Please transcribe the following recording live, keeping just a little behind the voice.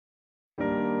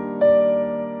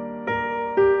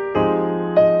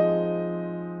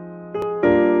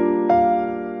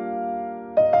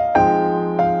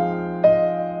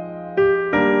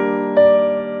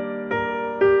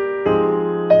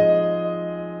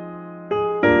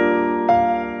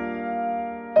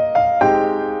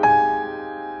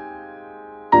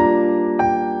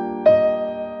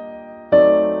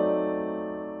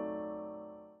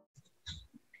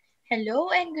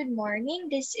Hello and good morning.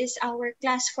 This is our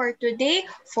class for today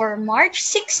for March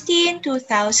 16,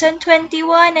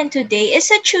 2021, and today is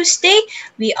a Tuesday.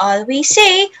 We always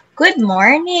say good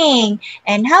morning.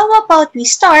 And how about we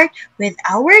start with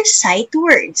our sight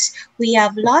words? We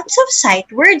have lots of sight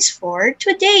words for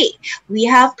today. We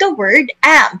have the word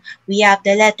am. We have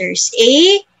the letters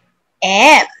A,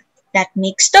 M. That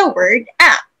makes the word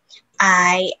am.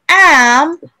 I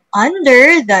am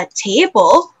under the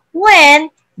table when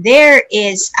there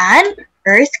is an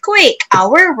earthquake.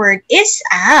 Our word is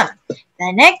am.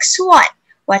 The next one.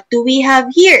 What do we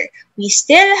have here? We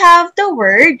still have the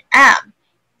word am.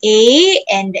 A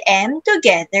and M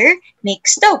together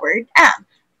makes the word am.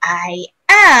 I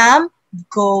am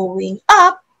going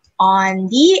up on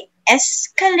the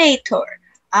escalator.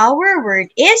 Our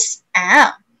word is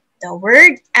am. The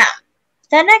word am.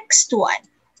 The next one.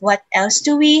 What else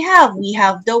do we have? We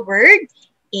have the word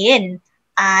in.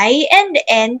 I and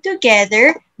N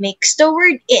together makes the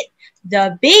word in.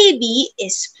 The baby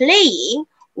is playing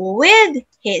with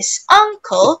his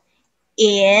uncle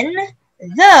in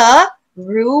the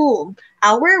room.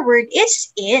 Our word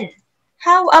is in.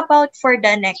 How about for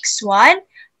the next one?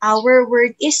 Our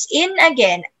word is in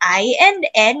again. I and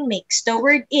N makes the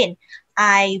word in.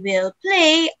 I will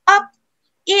play up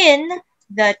in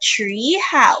the tree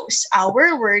house.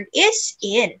 Our word is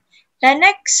in. The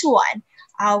next one.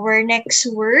 Our next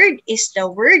word is the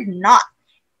word not.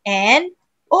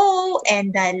 N-O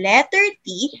and the letter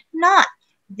T, not.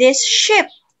 This ship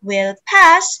will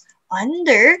pass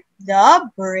under the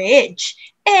bridge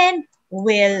and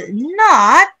will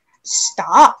not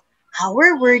stop.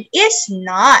 Our word is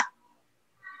not.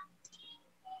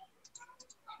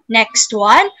 Next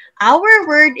one. Our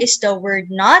word is the word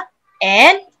not.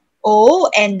 N-O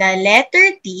and the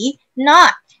letter T,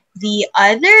 not. The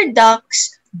other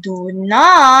ducks do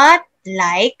not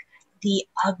like the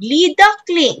ugly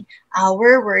duckling.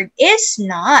 Our word is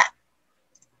not.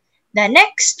 The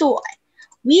next one.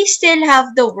 We still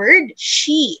have the word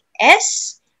she.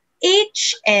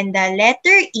 S-H and the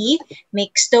letter E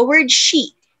makes the word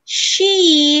she.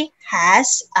 She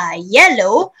has a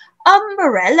yellow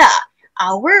umbrella.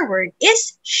 Our word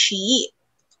is she.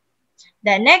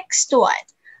 The next one.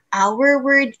 Our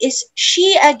word is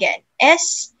she again.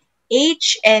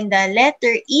 S-H and the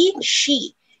letter E,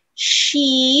 she.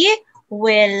 She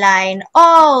will line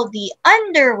all the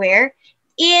underwear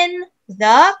in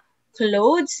the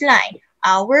clothesline.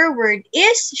 Our word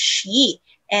is she.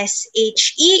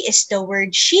 S-H-E is the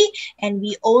word she, and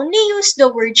we only use the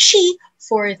word she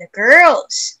for the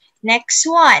girls. Next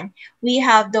one. We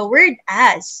have the word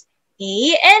as.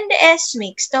 A and S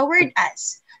makes the word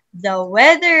as. The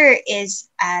weather is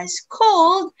as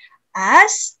cold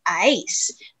as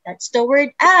ice. That's the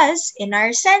word as in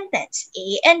our sentence.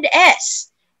 A and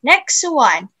S. Next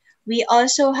one. We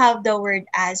also have the word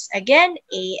as again.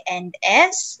 A and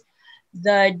S.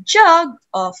 The jug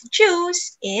of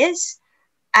juice is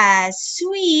as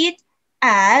sweet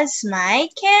as my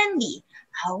candy.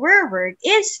 Our word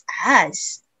is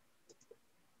as.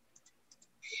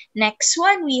 Next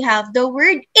one, we have the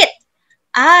word it.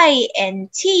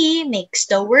 I-N-T makes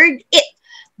the word it.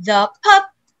 The pup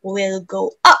will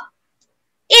go up.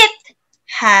 It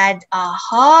had a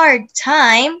hard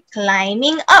time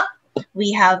climbing up.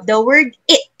 We have the word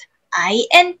it.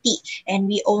 I-N-T. And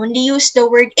we only use the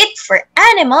word it for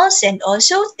animals and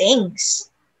also things.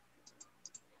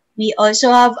 We also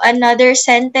have another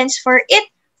sentence for it.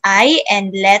 I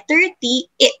and letter T,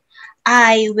 it.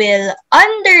 I will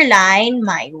underline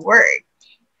my word.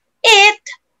 It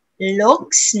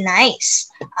looks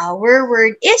nice. Our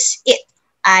word is it.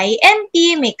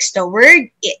 I-N-T makes the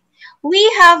word it.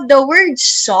 We have the word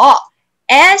saw.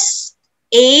 S-A-W.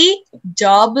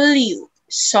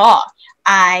 Saw.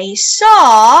 I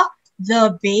saw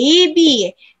the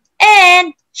baby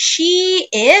and she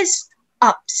is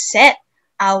upset.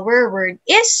 Our word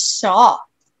is saw.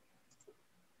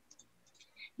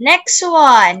 Next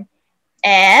one.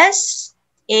 S,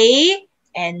 A,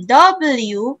 and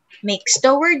W makes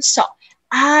the word saw.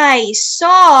 I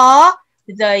saw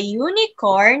the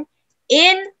unicorn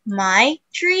in my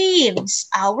dreams.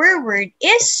 Our word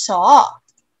is saw.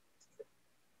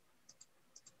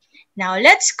 Now,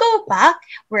 let's go back.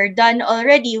 We're done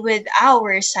already with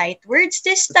our sight words.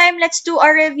 This time, let's do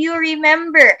a review.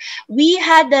 Remember, we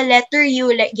had the letter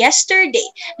U yesterday.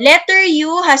 Letter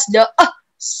U has the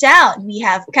sound. We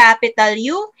have capital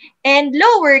U and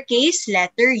lowercase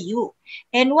letter u.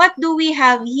 And what do we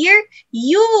have here?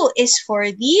 U is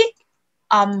for the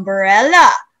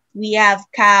umbrella. We have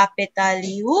capital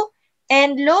U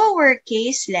and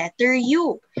lowercase letter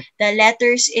u. The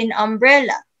letters in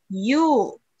umbrella,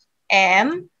 U,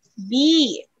 M,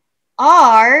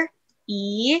 B-R-E-L-L-A.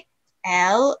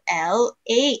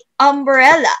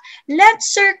 Umbrella.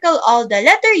 Let's circle all the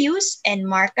letter U's and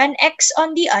mark an X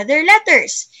on the other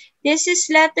letters. This is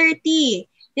letter T.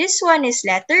 This one is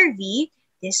letter V.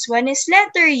 This one is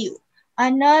letter U.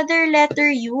 Another letter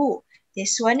U.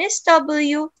 This one is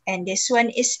W and this one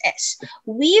is S.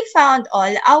 We found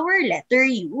all our letter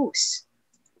U's.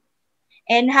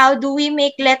 And how do we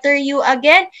make letter U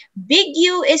again? Big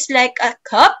U is like a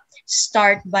cup.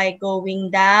 Start by going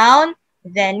down,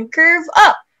 then curve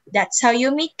up. That's how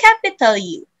you make capital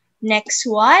U. Next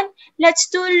one, let's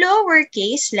do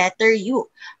lowercase letter U.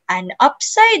 An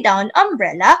upside down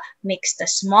umbrella makes the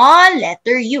small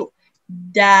letter U.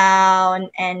 Down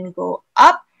and go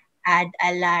up, add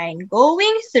a line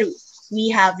going through. We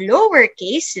have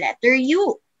lowercase letter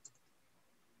U.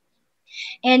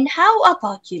 And how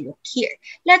about you look here?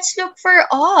 Let's look for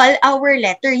all our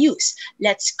letter U's.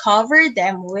 Let's cover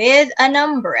them with an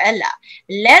umbrella.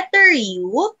 Letter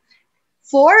U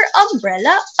for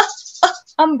umbrella,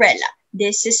 umbrella.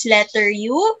 This is letter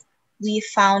U. We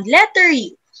found letter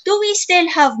U. Do we still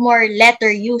have more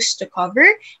letter U's to cover?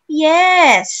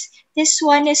 Yes. This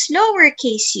one is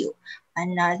lowercase u.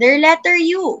 Another letter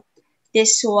U.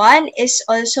 This one is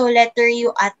also letter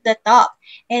U at the top.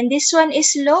 And this one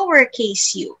is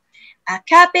lowercase u. A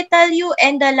capital U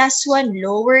and the last one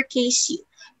lowercase u.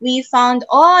 We found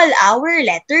all our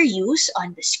letter U's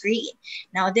on the screen.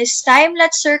 Now this time,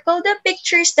 let's circle the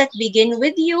pictures that begin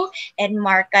with U and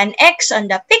mark an X on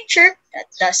the picture that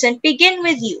doesn't begin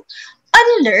with U.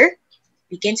 Under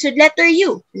begins with letter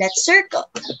U. Let's circle.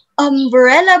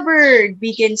 Umbrella bird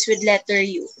begins with letter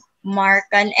U. Mark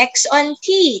an X on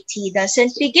T. T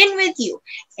doesn't begin with U.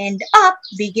 And up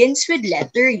begins with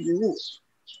letter U.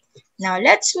 Now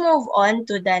let's move on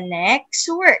to the next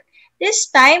work. This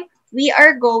time, we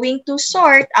are going to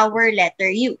sort our letter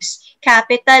U's.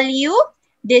 Capital U,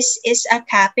 this is a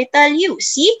capital U.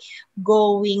 See?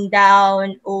 Going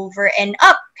down, over, and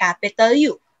up, capital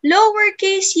U.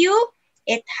 Lowercase u,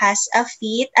 it has a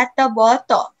feet at the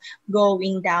bottom,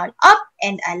 going down, up,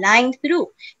 and a line through.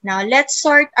 Now, let's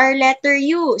sort our letter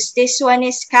U's. This one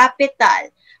is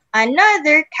capital.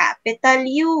 Another capital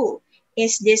U.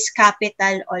 Is this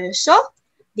capital also?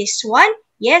 This one?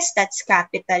 Yes, that's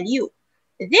capital U.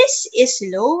 This is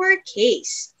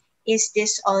lowercase. Is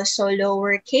this also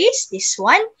lowercase? This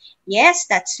one? Yes,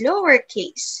 that's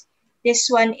lowercase. This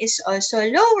one is also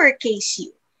lowercase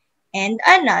u. And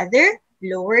another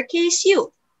lowercase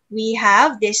u. We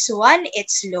have this one,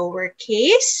 it's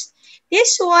lowercase.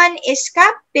 This one is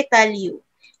capital U.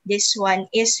 This one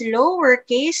is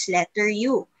lowercase letter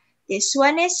u. This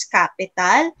one is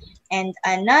capital and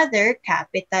another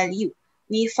capital U.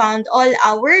 We found all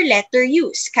our letter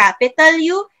U's, capital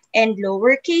U and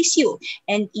lowercase u.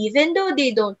 And even though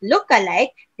they don't look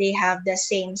alike, they have the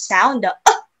same sound, the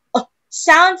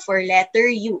sound for letter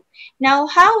U. Now,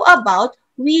 how about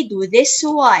we do this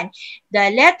one?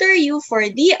 The letter U for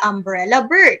the umbrella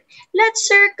bird. Let's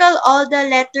circle all the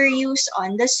letter U's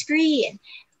on the screen.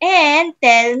 And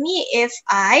tell me if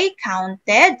I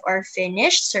counted or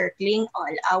finished circling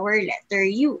all our letter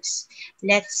U's.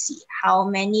 Let's see, how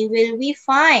many will we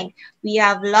find? We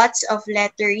have lots of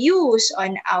letter U's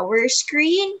on our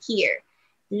screen here.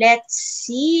 Let's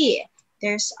see.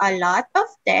 There's a lot of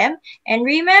them. And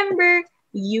remember,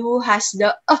 U has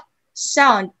the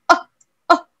sound.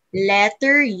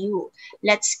 Letter U.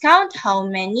 Let's count how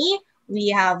many. We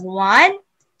have 1,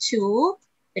 2,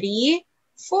 3,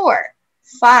 4.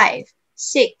 5,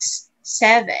 6,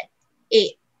 7,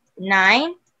 8,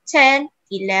 9, 10,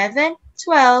 11,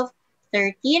 12,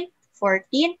 13,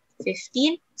 14,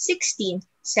 15, 16,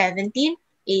 17,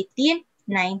 18,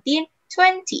 19,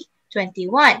 20,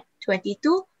 21,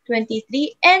 22,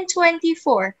 23, and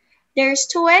 24. There's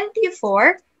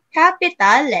 24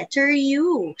 capital letter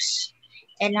U's.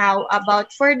 And how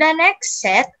about for the next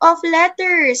set of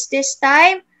letters? This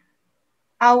time,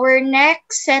 our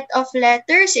next set of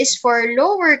letters is for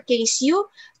lowercase u.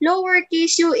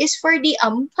 Lowercase u is for the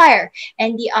umpire.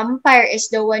 And the umpire is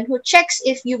the one who checks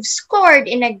if you've scored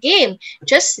in a game,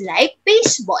 just like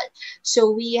baseball. So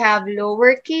we have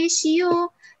lowercase u.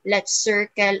 Let's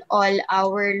circle all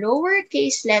our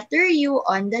lowercase letter u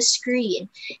on the screen.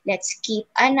 Let's keep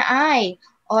an eye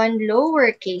on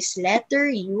lowercase letter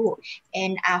u.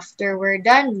 And after we're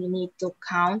done, we need to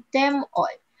count them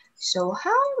all. So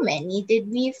how many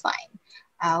did we find?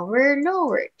 Our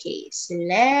lowercase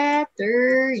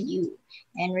letter u.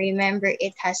 And remember,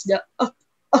 it has the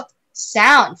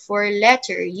sound for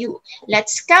letter u.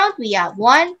 Let's count. We have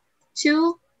 1,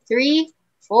 2, 3,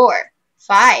 4,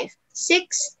 5,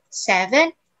 6,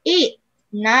 7, 8,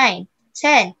 9,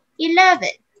 10, 11,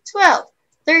 12,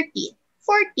 13,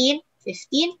 14,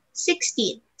 15,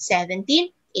 16, 17,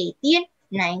 18,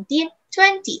 19,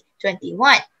 20,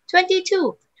 21,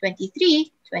 22,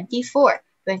 23, 24,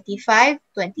 25,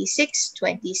 26,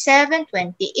 27,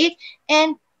 28,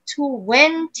 and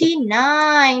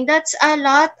 29. That's a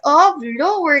lot of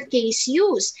lowercase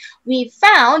u's. We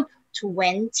found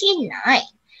 29.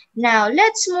 Now,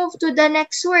 let's move to the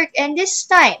next work, and this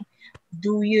time,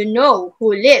 do you know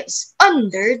who lives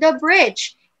under the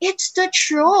bridge? It's the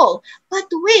troll. But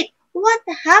wait, what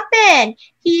happened?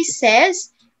 He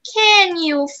says, can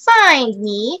you find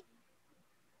me?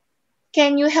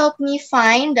 Can you help me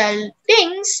find the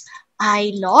things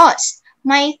I lost?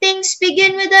 My things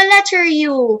begin with the letter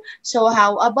U. So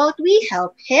how about we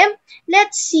help him?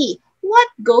 Let's see what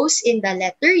goes in the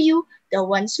letter U, the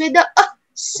ones with the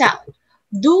sound.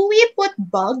 Do we put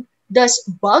bug? Does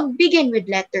bug begin with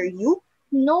letter U?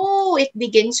 No, it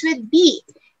begins with B.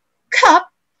 Cup.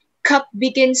 Cup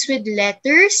begins with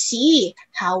letter C.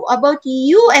 How about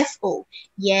UFO?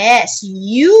 Yes,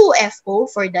 UFO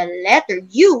for the letter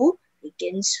U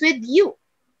begins with U.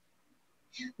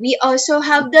 We also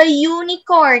have the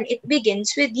unicorn. It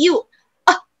begins with U.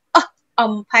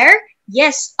 Umpire?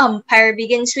 Yes, umpire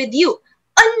begins with U.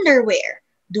 Underwear.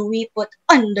 Do we put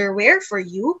underwear for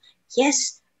U?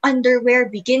 Yes, underwear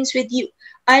begins with U.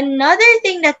 Another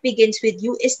thing that begins with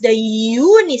U is the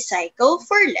unicycle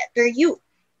for letter U.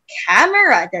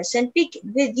 Camera doesn't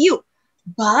begin with U,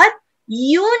 but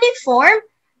uniform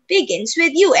begins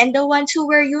with U. And the ones who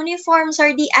wear uniforms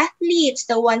are the athletes,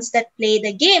 the ones that play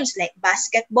the games like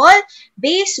basketball,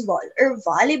 baseball, or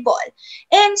volleyball.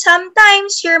 And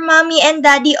sometimes your mommy and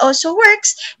daddy also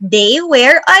works. They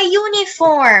wear a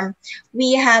uniform.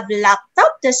 We have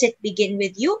laptop. Does it begin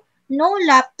with U? No,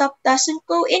 laptop doesn't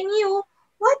go in U.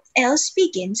 What else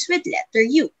begins with letter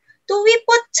U? Do we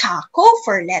put taco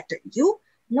for letter U?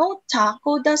 No,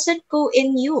 taco doesn't go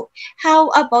in U. How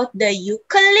about the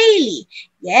ukulele?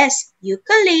 Yes,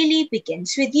 ukulele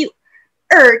begins with U.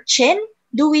 Urchin.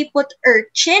 Do we put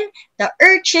urchin? The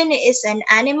urchin is an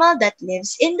animal that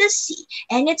lives in the sea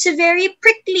and it's very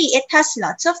prickly. It has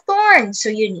lots of thorns, so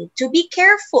you need to be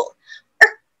careful.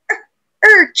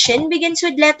 Urchin begins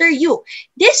with letter U.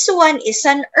 This one is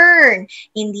an urn.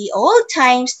 In the old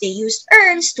times, they used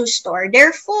urns to store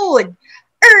their food.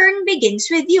 Urn begins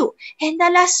with U. And the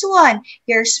last one,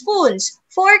 your spoons,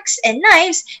 forks, and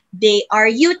knives, they are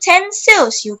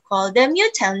utensils. You call them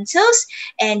utensils,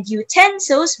 and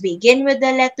utensils begin with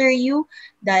the letter U.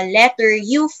 The letter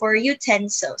U for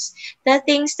utensils. The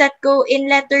things that go in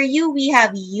letter U, we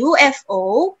have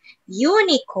UFO,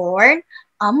 unicorn,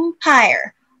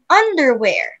 umpire,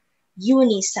 underwear,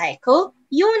 unicycle,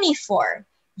 uniform,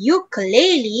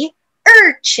 ukulele,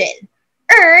 urchin,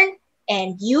 urn,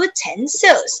 and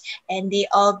utensils. And they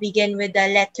all begin with the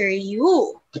letter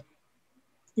U.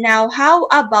 Now, how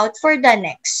about for the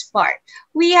next part?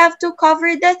 We have to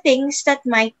cover the things that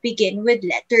might begin with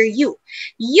letter U.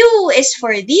 U is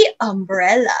for the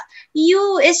umbrella.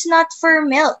 U is not for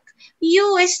milk.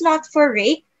 U is not for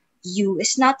rake. U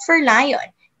is not for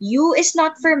lion. U is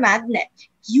not for magnet.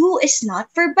 U is not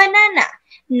for banana.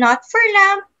 Not for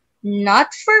lamp.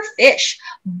 Not for fish.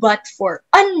 But for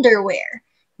underwear.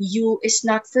 U is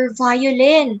not for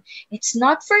violin. It's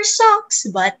not for socks,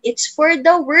 but it's for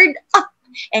the word up.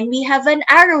 And we have an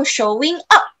arrow showing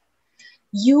up.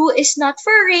 U is not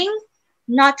for ring,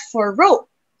 not for rope,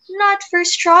 not for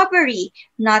strawberry,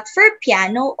 not for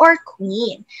piano or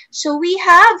queen. So we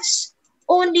have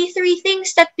only three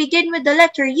things that begin with the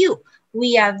letter U.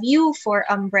 We have U for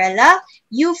umbrella,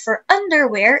 U for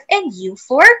underwear, and U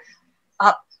for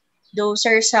up. Those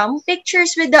are some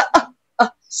pictures with the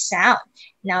sound.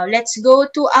 Now, let's go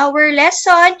to our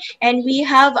lesson. And we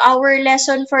have our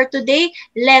lesson for today.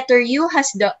 Letter U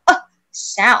has the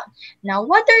sound. Now,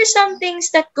 what are some things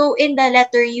that go in the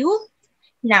letter U?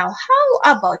 Now,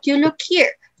 how about you look here?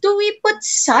 Do we put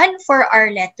sun for our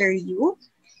letter U?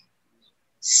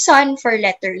 Sun for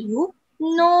letter U?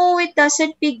 No, it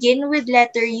doesn't begin with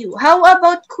letter U. How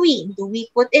about queen? Do we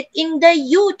put it in the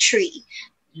U tree?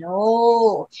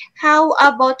 No. How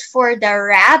about for the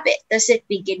rabbit? Does it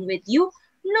begin with U?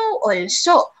 No,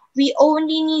 also. We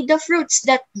only need the fruits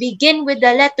that begin with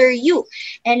the letter U.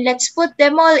 And let's put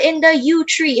them all in the U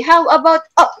tree. How about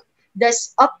up?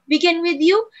 Does up begin with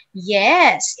U?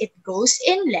 Yes, it goes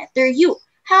in letter U.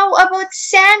 How about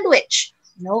sandwich?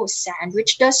 No,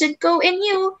 sandwich doesn't go in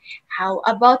U. How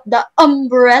about the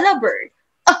umbrella bird?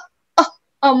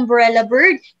 Umbrella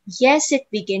bird? Yes, it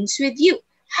begins with U.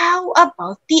 How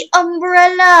about the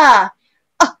umbrella?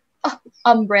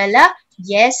 Umbrella?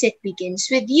 Yes, it begins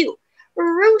with U.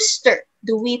 Rooster.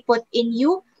 Do we put in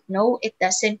U? No, it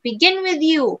doesn't begin with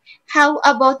U. How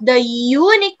about the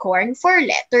unicorn for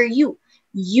letter U?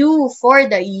 U for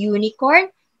the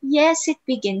unicorn? Yes, it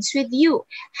begins with U.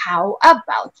 How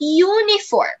about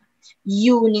uniform?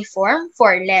 Uniform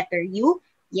for letter U?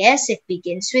 Yes, it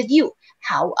begins with U.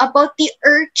 How about the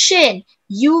urchin?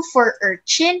 U for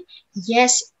urchin?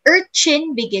 Yes,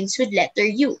 urchin begins with letter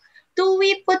U. Do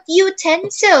we put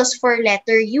utensils for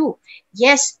letter U?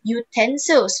 Yes,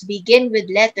 utensils begin with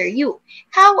letter U.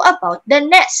 How about the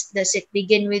nest? Does it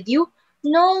begin with U?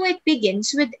 No, it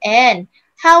begins with N.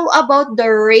 How about the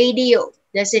radio?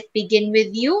 Does it begin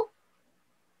with U?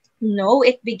 No,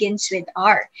 it begins with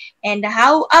R. And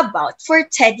how about for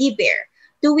teddy bear?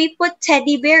 Do we put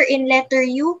teddy bear in letter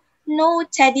U? No,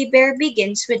 teddy bear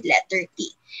begins with letter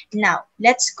T. Now,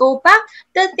 let's go back.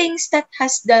 The things that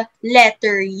has the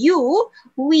letter U,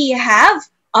 we have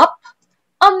up,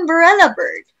 umbrella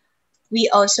bird. We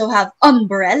also have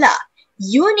umbrella,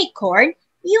 unicorn,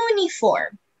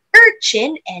 uniform,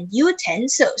 urchin, and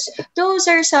utensils. Those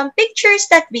are some pictures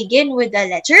that begin with the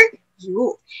letter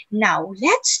U. Now,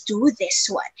 let's do this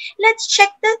one. Let's check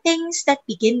the things that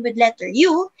begin with letter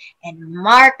U and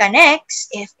mark an X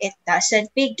if it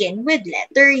doesn't begin with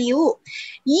letter U.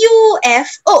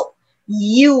 UFO.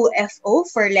 UFO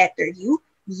for letter U.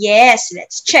 Yes,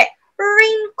 let's check.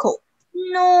 Raincoat.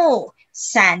 No.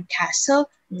 Sandcastle.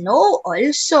 No,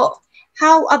 also.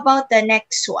 How about the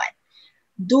next one?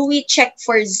 Do we check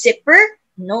for zipper?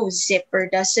 No, zipper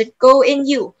doesn't go in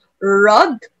U.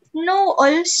 Rug? No,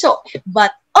 also.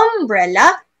 But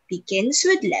umbrella begins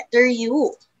with letter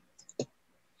U.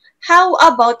 How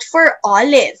about for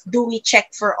olive? Do we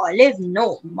check for olive?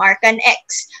 No, mark an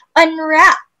X.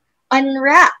 Unwrap.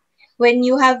 Unwrap. When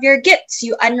you have your gifts,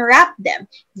 you unwrap them.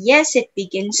 Yes, it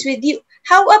begins with U.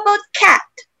 How about cat?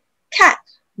 Cat.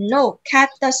 No, cat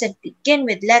doesn't begin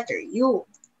with letter U.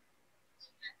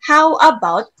 How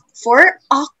about for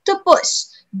octopus?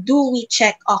 Do we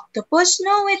check octopus?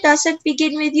 No, it doesn't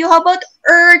begin with U. How about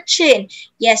urchin?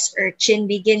 Yes, urchin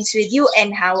begins with U.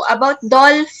 And how about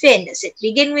dolphin? Does it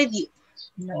begin with U?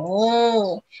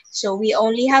 No. So we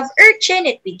only have urchin.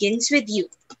 It begins with U.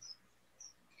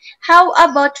 How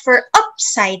about for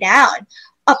upside down?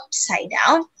 Upside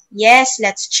down? Yes,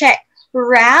 let's check.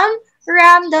 Ram?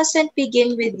 Ram doesn't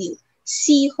begin with U.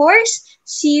 Seahorse?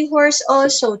 Seahorse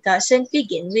also doesn't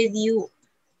begin with U.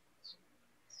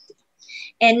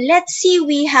 And let's see,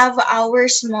 we have our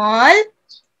small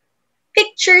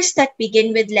pictures that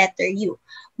begin with letter U.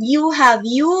 You have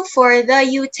U for the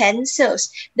utensils.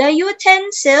 The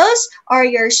utensils are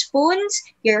your spoons,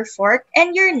 your fork,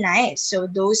 and your knife. So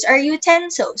those are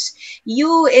utensils.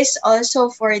 U is also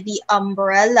for the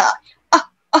umbrella.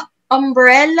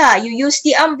 Umbrella. You use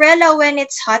the umbrella when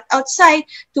it's hot outside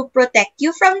to protect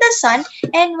you from the sun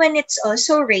and when it's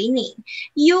also raining.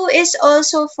 U is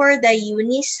also for the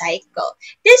unicycle.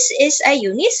 This is a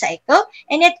unicycle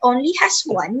and it only has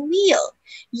one wheel.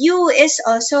 U is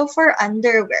also for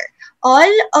underwear. All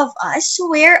of us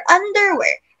wear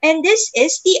underwear and this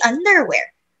is the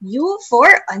underwear. U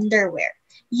for underwear.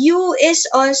 U is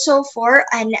also for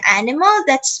an animal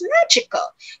that's magical.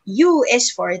 U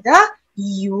is for the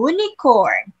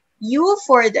unicorn. U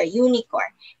for the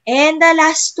unicorn. And the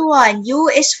last one, U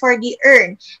is for the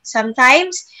urn.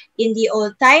 Sometimes, in the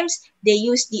old times, they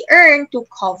used the urn to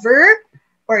cover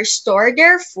or store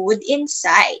their food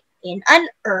inside in an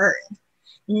urn.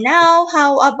 Now,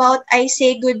 how about I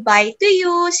say goodbye to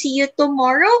you? See you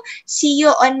tomorrow. See you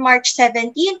on March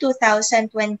 17,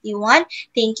 2021.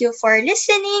 Thank you for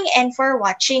listening and for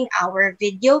watching our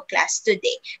video class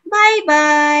today.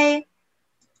 Bye-bye!